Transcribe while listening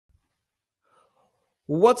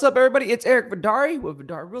What's up, everybody? It's Eric Vidari with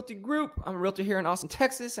Vidari Realty Group. I'm a realtor here in Austin,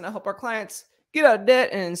 Texas, and I help our clients get out of debt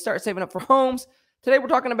and start saving up for homes. Today, we're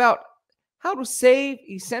talking about how to save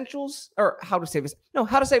how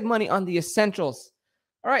to save money on the essentials.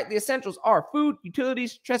 All right, the essentials are food,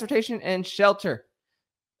 utilities, transportation, and shelter.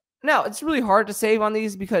 Now, it's really hard to save on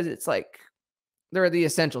these because it's like they're the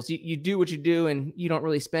essentials. You do what you do and you don't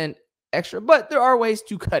really spend extra, but there are ways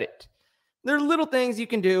to cut it. There are little things you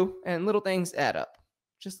can do, and little things add up.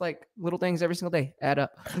 Just like little things every single day add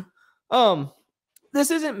up.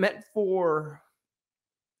 This isn't meant for,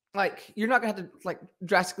 like, you're not gonna have to like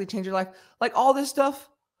drastically change your life. Like all this stuff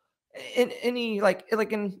in any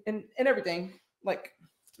in everything, like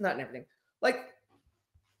not in everything. Like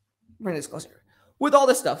bring this closer. With all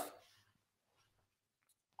this stuff,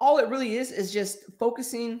 all it really is just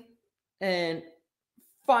focusing and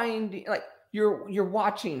finding, like you're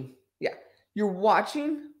watching. Yeah, you're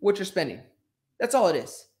watching what you're spending. That's all it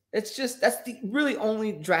is. That's the really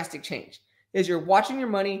only drastic change is you're watching your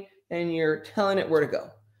money and you're telling it where to go.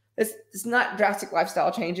 It's not drastic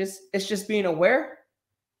lifestyle changes. It's just being aware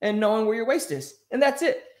and knowing where your waste is. And that's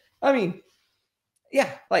it. I mean, yeah,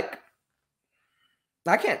 like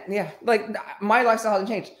my lifestyle hasn't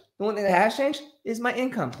changed. The one thing that has changed is my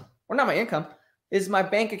income. Or not my income, is my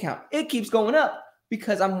bank account. It keeps going up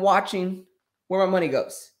because I'm watching where my money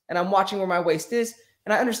goes. And I'm watching where my waste is.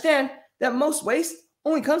 And I understand that most waste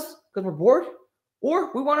only comes because we're bored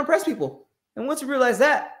or we want to impress people. And once you realize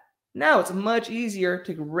that, now it's much easier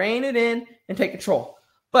to rein it in and take control.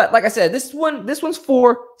 But like I said, this one's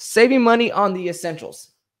for saving money on the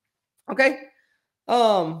essentials. Okay?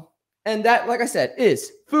 And that, like I said,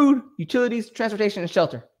 is food, utilities, transportation, and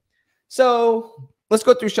shelter. So let's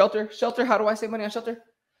go through shelter. Shelter, how do I save money on shelter?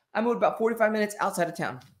 I moved about 45 minutes outside of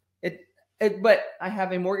town. But I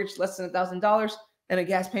have a mortgage less than $1,000 and a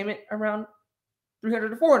gas payment around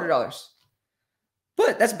 $300 to $400.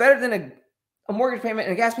 But that's better than a mortgage payment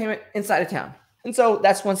and a gas payment inside of town. And so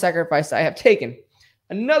that's one sacrifice I have taken.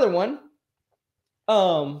 Another one,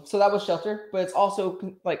 so that was shelter, but it's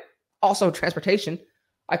also transportation.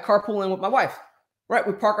 I carpool in with my wife, right?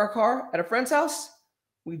 We park our car at a friend's house.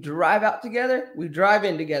 We drive out together. We drive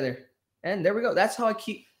in together. And there we go. That's how I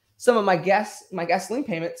keep some of my gasoline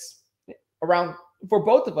payments around, for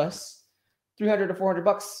both of us, $300 to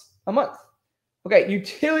 $400 a month. Okay,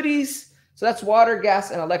 utilities. So that's water,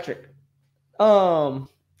 gas, and electric. That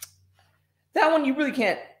one you really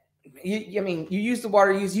can't. You use the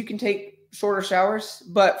water you can take shorter showers,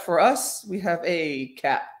 but for us, we have a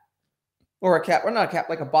cap, or not a cap,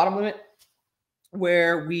 like a bottom limit,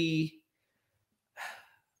 where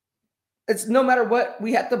it's no matter what,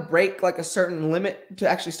 we have to break like a certain limit to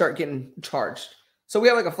actually start getting charged. So we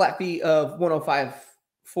have like a flat fee of $105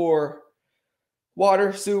 for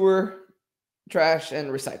water, sewer, trash,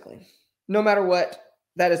 and recycling. No matter what,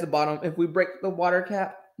 that is the bottom. If we break the water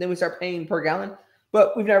cap, then we start paying per gallon,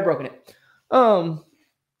 but we've never broken it.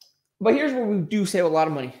 But here's where we do save a lot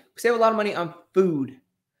of money. We save a lot of money on food.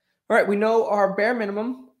 All right, we know our bare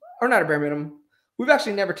minimum, or not a bare minimum. We've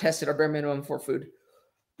actually never tested our bare minimum for food,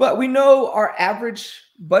 but we know our average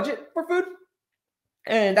budget for food,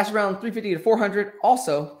 and that's around $350 to $400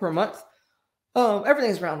 also per month.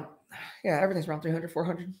 Everything's around 300,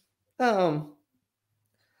 400.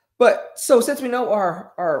 But so since we know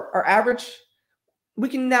our average, we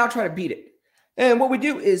can now try to beat it. And what we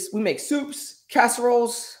do is we make soups,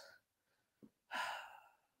 casseroles.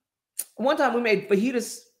 One time we made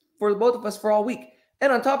fajitas for both of us for all week.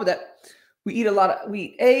 And on top of that, we eat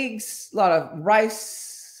eggs, a lot of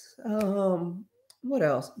rice, what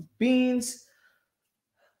else? Beans.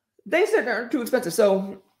 Things that aren't too expensive.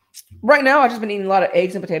 So right now I've just been eating a lot of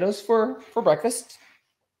eggs and potatoes for breakfast.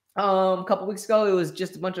 A couple weeks ago, it was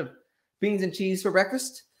just a bunch of beans and cheese for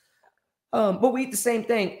breakfast. But we eat the same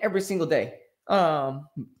thing every single day.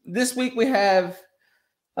 This week we have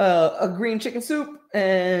a green chicken soup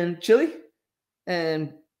and chili.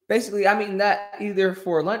 And basically I'm eating that either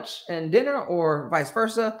for lunch and dinner or vice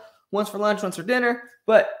versa. Once for lunch, once for dinner.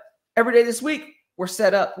 But every day this week, we're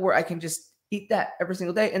set up where I can just eat that every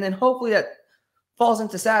single day. And then hopefully that falls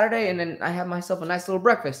into Saturday, and then I have myself a nice little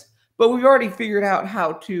breakfast. But we've already figured out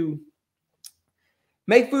how to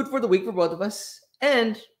make food for the week for both of us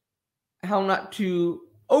and how not to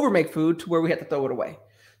overmake food to where we have to throw it away.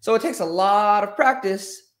 So it takes a lot of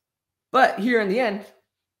practice, but here in the end,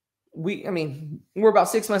 we're about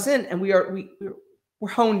 6 months in and we're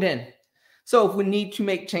honed in. So if we need to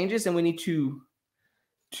make changes and we need to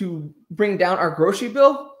bring down our grocery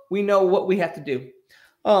bill, we know what we have to do.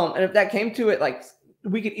 And if that came to it, like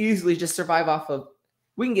we could easily just survive off of,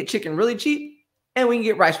 we can get chicken really cheap and we can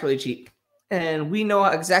get rice really cheap. and we know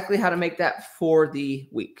exactly how to make that for the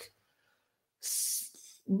week.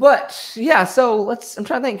 But yeah, so I'm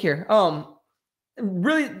trying to think here.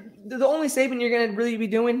 Really, the only saving you're going to really be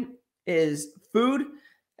doing is food.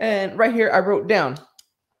 And right here, I wrote down,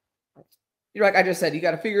 like I just said, you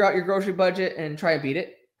got to figure out your grocery budget and try to beat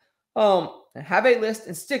it. Have a list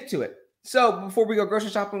and stick to it. So before we go grocery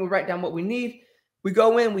shopping, we write down what we need. We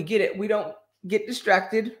go in, we get it. We don't get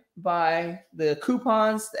distracted by the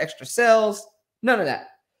coupons, the extra sales, none of that.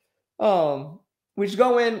 We just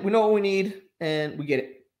go in, we know what we need, and we get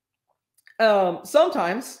it.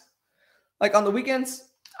 Sometimes, like on the weekends,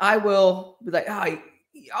 I will be like,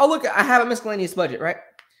 I'll look at, I have a miscellaneous budget, right?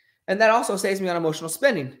 And that also saves me on emotional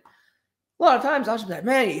spending. A lot of times I'll just be like,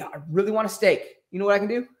 man, I really want a steak. You know what I can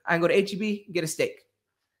do? I can go to H-E-B, get a steak.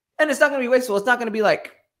 And it's not going to be wasteful. It's not going to be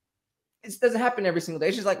like, it doesn't happen every single day.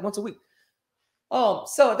 It's just like once a week.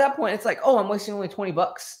 So at that point, it's like, I'm wasting only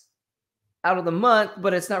 $20 out of the month,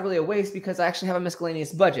 but it's not really a waste because I actually have a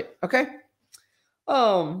miscellaneous budget. Okay.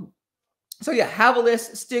 So yeah, have a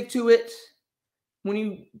list, stick to it.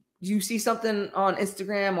 When you see something on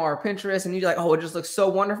Instagram or Pinterest and you're like, it just looks so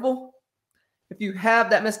wonderful. If you have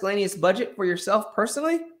that miscellaneous budget for yourself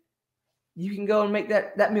personally, you can go and make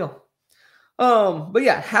that meal. But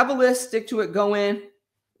yeah, have a list, stick to it, go in,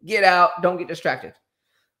 get out, don't get distracted.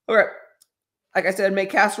 All right. Like I said, make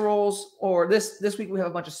casseroles, or this week we have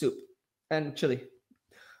a bunch of soup and chili.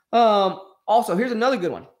 Also, here's another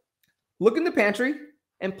good one. Look in the pantry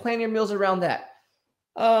and plan your meals around that.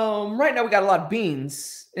 Right now we got a lot of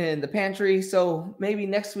beans in the pantry, so maybe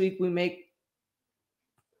next week we make,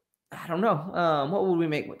 I don't know, what would we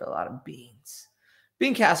make with a lot of beans?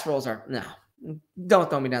 Bean casseroles no, don't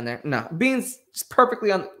throw me down there. No, beans just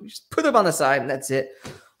perfectly just put them on the side and that's it.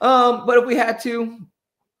 But if we had to,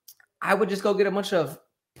 I would just go get a bunch of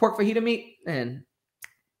pork fajita meat and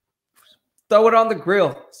throw it on the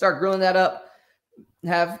grill. Start grilling that up.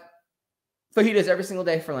 Have fajitas every single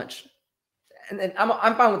day for lunch. And then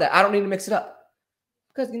I'm fine with that. I don't need to mix it up.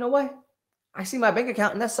 Because you know what? I see my bank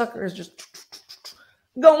account and that sucker is just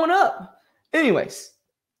going up. Anyways.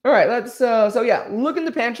 All right, let's so yeah, look in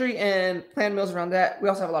the pantry and plan meals around that. We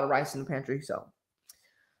also have a lot of rice in the pantry, so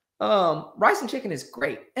rice and chicken is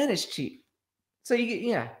great and it's cheap. So you get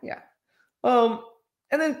yeah. And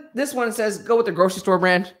then this one says go with the grocery store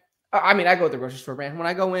brand. I go with the grocery store brand when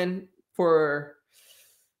I go in for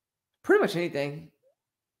pretty much anything.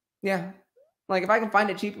 Yeah, like if I can find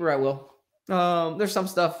it cheaper, I will. There's some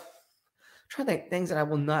stuff. I'm trying to think things that I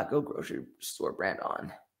will not go grocery store brand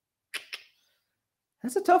on.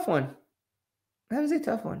 That's a tough one. That is a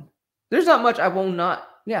tough one. There's not much I will not.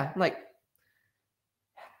 Yeah, like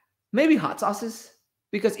maybe hot sauces,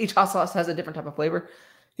 because each hot sauce has a different type of flavor.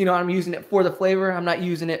 I'm using it for the flavor. I'm not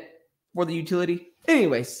using it for the utility.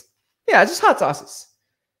 Anyways, yeah, just hot sauces.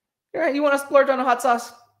 All right, you want to splurge on a hot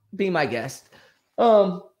sauce? Be my guest.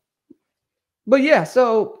 But yeah,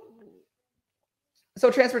 so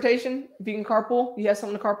transportation, if you can carpool, you have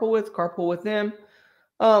someone to carpool with them.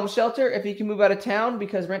 Shelter, if you can move out of town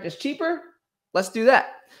because rent is cheaper, let's do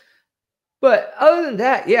that. But other than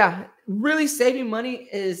that, yeah, really saving money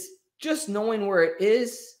is just knowing where it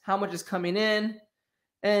is, how much is coming in,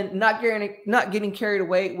 and not getting carried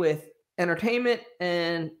away with entertainment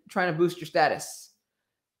and trying to boost your status.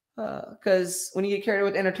 Because when you get carried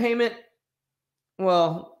away with entertainment,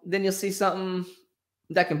 well, then you'll see something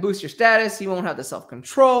that can boost your status. You won't have the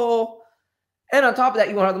self-control. And on top of that,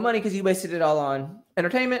 you won't have the money because you wasted it all on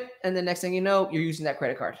entertainment. And the next thing you know, you're using that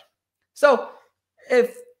credit card. So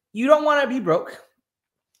if you don't want to be broke,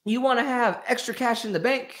 you want to have extra cash in the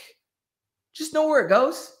bank, just know where it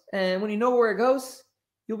goes. And when you know where it goes,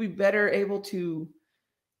 you'll be better able to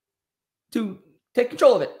take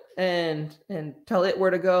control of it and tell it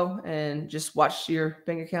where to go and just watch your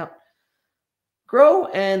bank account grow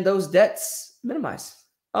and those debts minimize.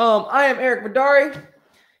 I am Eric Vidari.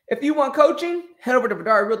 If you want coaching, head over to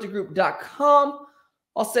VidariRealtyGroup.com.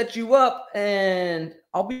 I'll set you up and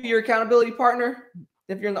I'll be your accountability partner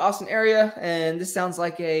if you're in the Austin area and this sounds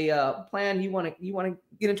like a plan you want to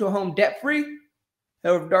get into a home debt free.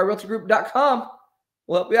 Head over to VidariRealtyGroup.com.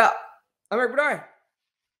 We'll help you out. I'm Eric Vidari.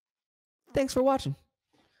 Thanks for watching.